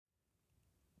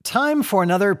time for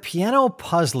another piano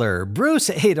puzzler. Bruce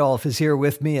Adolph is here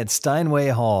with me at Steinway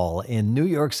Hall in New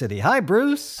York City. Hi,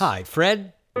 Bruce. Hi,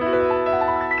 Fred.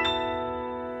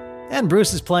 And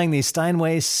Bruce is playing the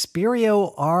Steinway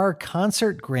Spirio R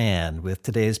Concert Grand with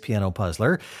today's piano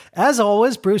puzzler. As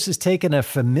always, Bruce has taken a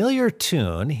familiar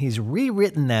tune. He's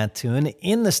rewritten that tune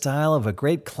in the style of a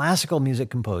great classical music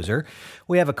composer.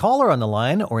 We have a caller on the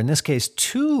line, or in this case,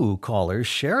 two callers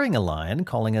sharing a line,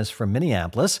 calling us from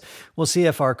Minneapolis. We'll see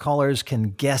if our callers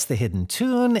can guess the hidden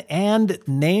tune and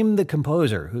name the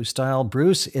composer whose style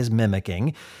Bruce is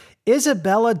mimicking.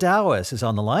 Isabella Dawis is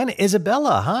on the line.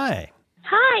 Isabella, hi.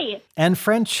 Hi. And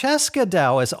Francesca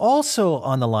Dawis also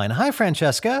on the line. Hi,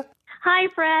 Francesca. Hi,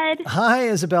 Fred. Hi,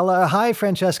 Isabella. Hi,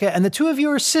 Francesca. And the two of you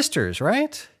are sisters,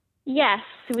 right? Yes,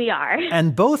 we are.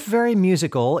 And both very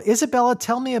musical. Isabella,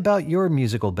 tell me about your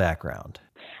musical background.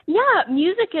 Yeah,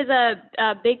 music is a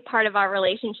big part of our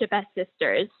relationship as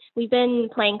sisters. We've been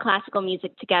playing classical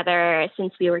music together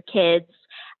since we were kids.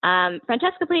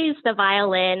 Francesca plays the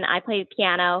violin, I play the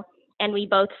piano, and we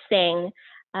both sing.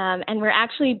 And we're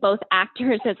actually both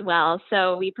actors as well.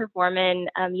 So we perform in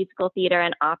musical theater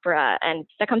and opera. And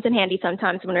that comes in handy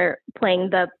sometimes when we're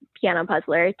playing the piano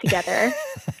puzzler together.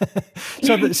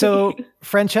 So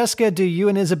Francesca, do you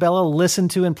and Isabella listen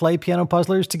to and play piano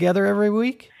puzzlers together every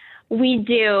week? We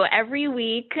do. Every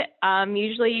week,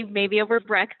 usually maybe over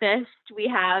breakfast,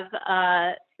 we have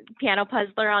a piano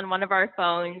puzzler on one of our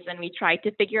phones, and we try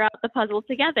to figure out the puzzle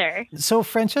together. So,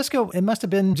 Francesca, it must have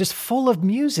been just full of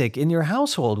music in your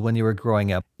household when you were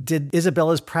growing up. Did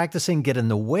Isabella's practicing get in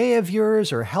the way of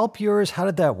yours or help yours? How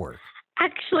did that work?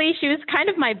 Actually, she was kind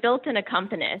of my built-in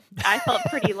accompanist. I felt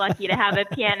pretty lucky to have a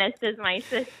pianist as my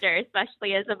sister,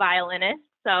 especially as a violinist.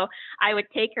 So I would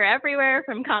take her everywhere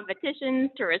from competitions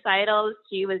to recitals.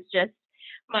 She was just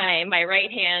my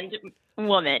right-hand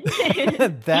woman.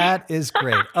 That is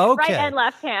great. Okay. Right and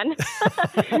left hand.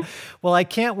 Well, I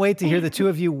can't wait to hear the two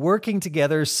of you working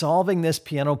together, solving this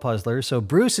piano puzzler. So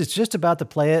Bruce is just about to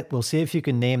play it. We'll see if you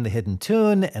can name the hidden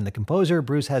tune and the composer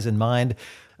Bruce has in mind.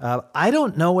 I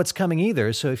don't know what's coming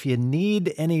either, so if you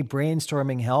need any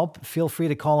brainstorming help, feel free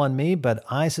to call on me, but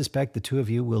I suspect the two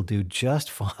of you will do just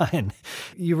fine.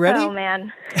 You ready? Oh,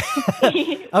 man.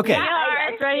 Okay. Yeah,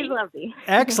 ready, lovely.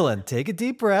 Excellent. Take a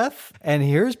deep breath. And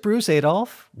here's Bruce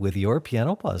Adolph with your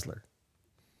piano puzzler.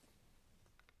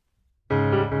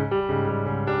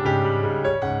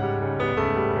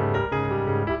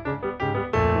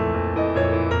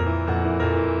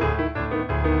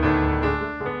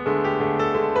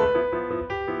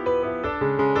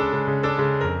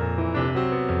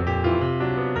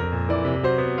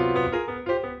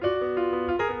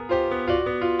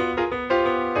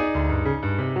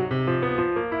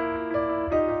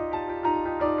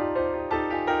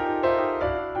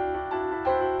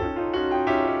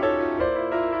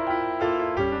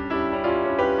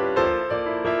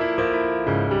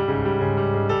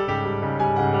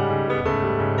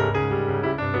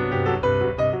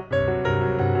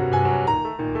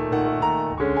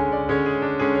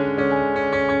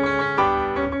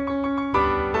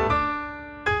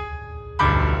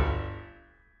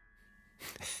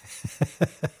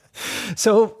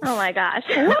 So, oh my gosh.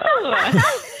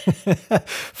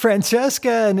 Francesca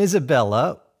and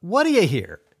Isabella, what do you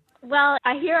hear? Well,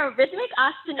 I hear a rhythmic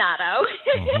ostinato.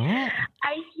 Mm-hmm.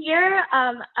 I hear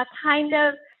a kind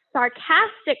of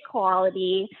sarcastic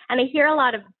quality, and I hear a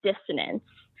lot of dissonance.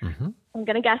 Mm-hmm. I'm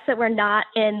going to guess that we're not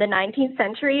in the 19th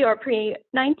century or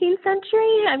pre-19th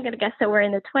century. I'm going to guess that we're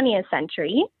in the 20th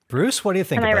century. Bruce, what do you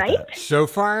think about right? that? So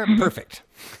far, perfect.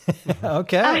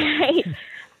 Okay. All right.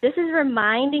 This is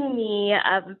reminding me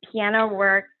of piano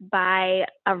work by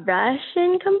a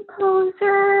Russian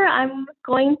composer. I'm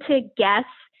going to guess,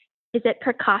 is it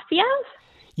Prokofiev?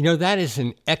 You know, that is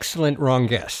an excellent wrong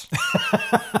guess.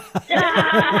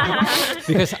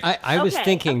 Because I was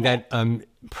thinking that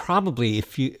probably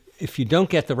if you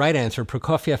don't get the right answer,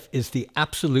 Prokofiev is the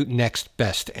absolute next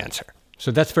best answer.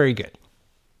 So that's very good.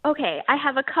 Okay, I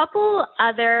have a couple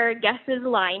other guesses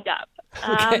lined up.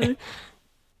 Okay.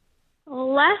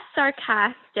 Less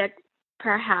sarcastic,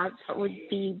 perhaps, would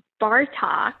be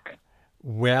Bartok.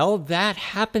 Well, that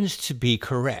happens to be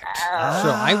correct. So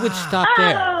I would stop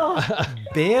there.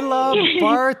 Bela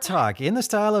Bartok, in the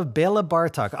style of Bela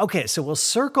Bartok. Okay, so we'll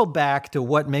circle back to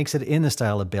what makes it in the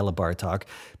style of Bela Bartok,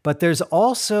 but there's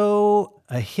also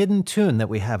a hidden tune that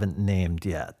we haven't named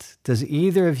yet. Does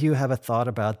either of you have a thought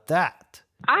about that?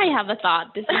 I have a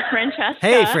thought. This is Francesca.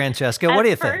 Hey, Francesca, what do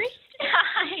you think?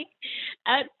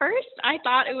 At first, I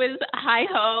thought it was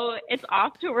hi-ho, it's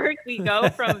off to work, we go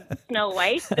from Snow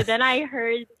White. But then I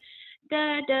heard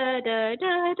da da da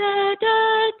da da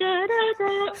da da da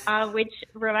da. which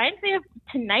reminds me of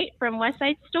Tonight from West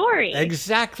Side Story.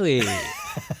 Exactly.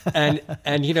 and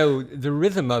the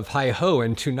rhythm of Hi-Ho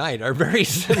and Tonight are very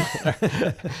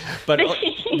similar. But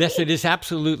yes, it is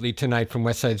absolutely Tonight from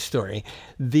West Side Story.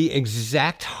 The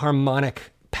exact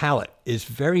harmonic palette is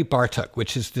very Bartók,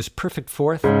 which is this perfect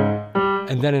fourth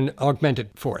and then an augmented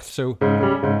fourth. So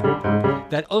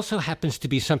that also happens to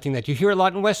be something that you hear a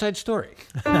lot in West Side Story.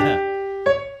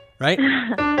 Right?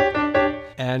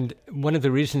 And one of the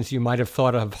reasons you might have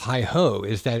thought of Hi-Ho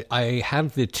is that I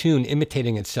have the tune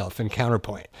imitating itself in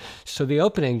counterpoint. So the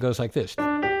opening goes like this.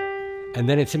 And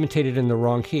then it's imitated in the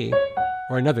wrong key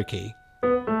or another key.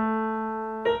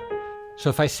 So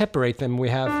if I separate them, we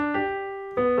have...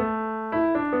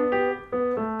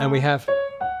 And we have...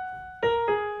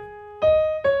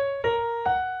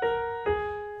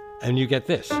 And you get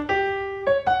this.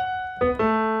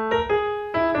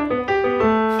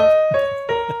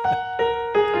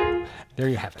 There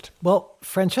you have it. Well,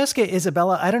 Francesca,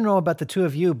 Isabella, I don't know about the two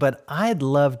of you, but I'd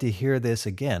love to hear this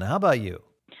again. How about you?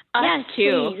 Yes,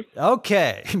 too. Please.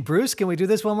 Okay. Bruce, can we do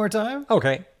this one more time?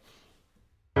 Okay.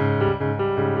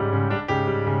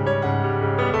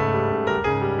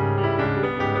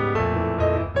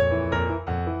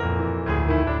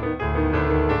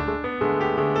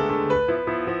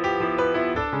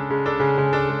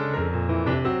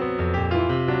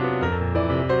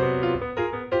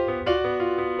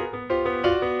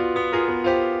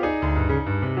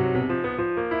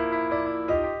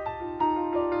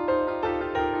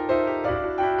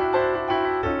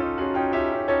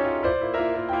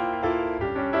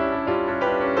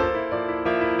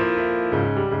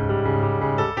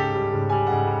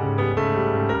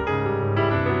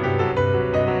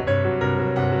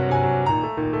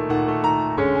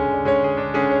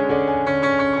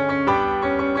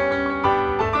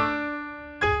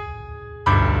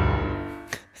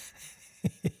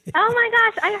 Oh my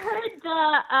gosh, I heard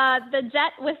the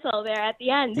jet whistle there at the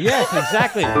end. Yes,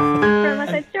 exactly. From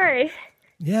West Side Story.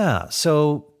 Yeah,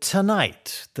 so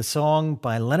Tonight, the song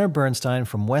by Leonard Bernstein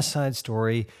from West Side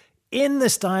Story, in the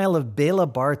style of Béla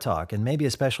Bartók, and maybe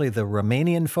especially the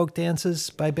Romanian folk dances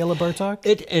by Béla Bartók?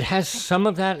 It has some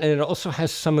of that, and it also has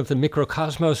some of the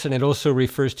Mikrokosmos, and it also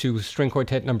refers to String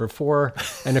Quartet No. 4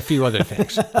 and a few other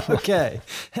things. Okay.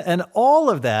 And all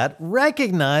of that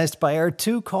recognized by our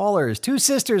two callers, two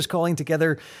sisters calling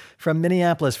together from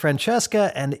Minneapolis,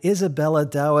 Francesca and Isabella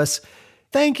Dawis.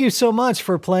 Thank you so much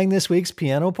for playing this week's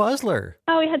Piano Puzzler.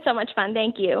 Oh, we had so much fun.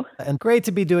 Thank you. And great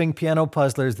to be doing Piano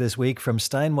Puzzlers this week from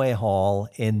Steinway Hall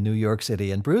in New York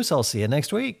City. And Bruce, I'll see you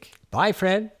next week. Bye,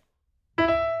 Fred.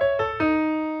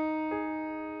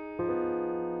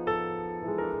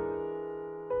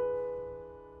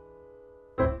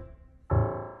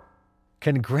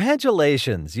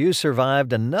 Congratulations, you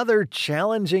survived another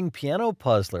challenging Piano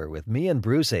Puzzler with me and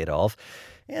Bruce Adolphe.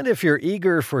 And if you're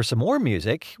eager for some more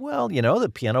music, well, you know, the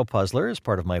Piano Puzzler is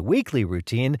part of my weekly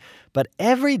routine, but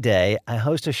every day I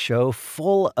host a show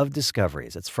full of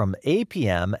discoveries. It's from 8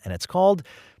 p.m. and it's called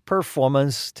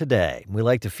Performance Today. We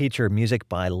like to feature music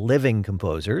by living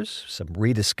composers, some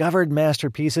rediscovered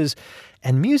masterpieces,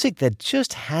 and music that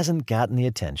just hasn't gotten the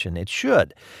attention it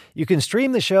should. You can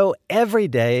stream the show every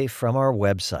day from our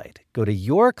website. Go to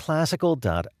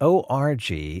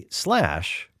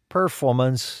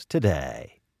yourclassical.org/performance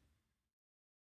today.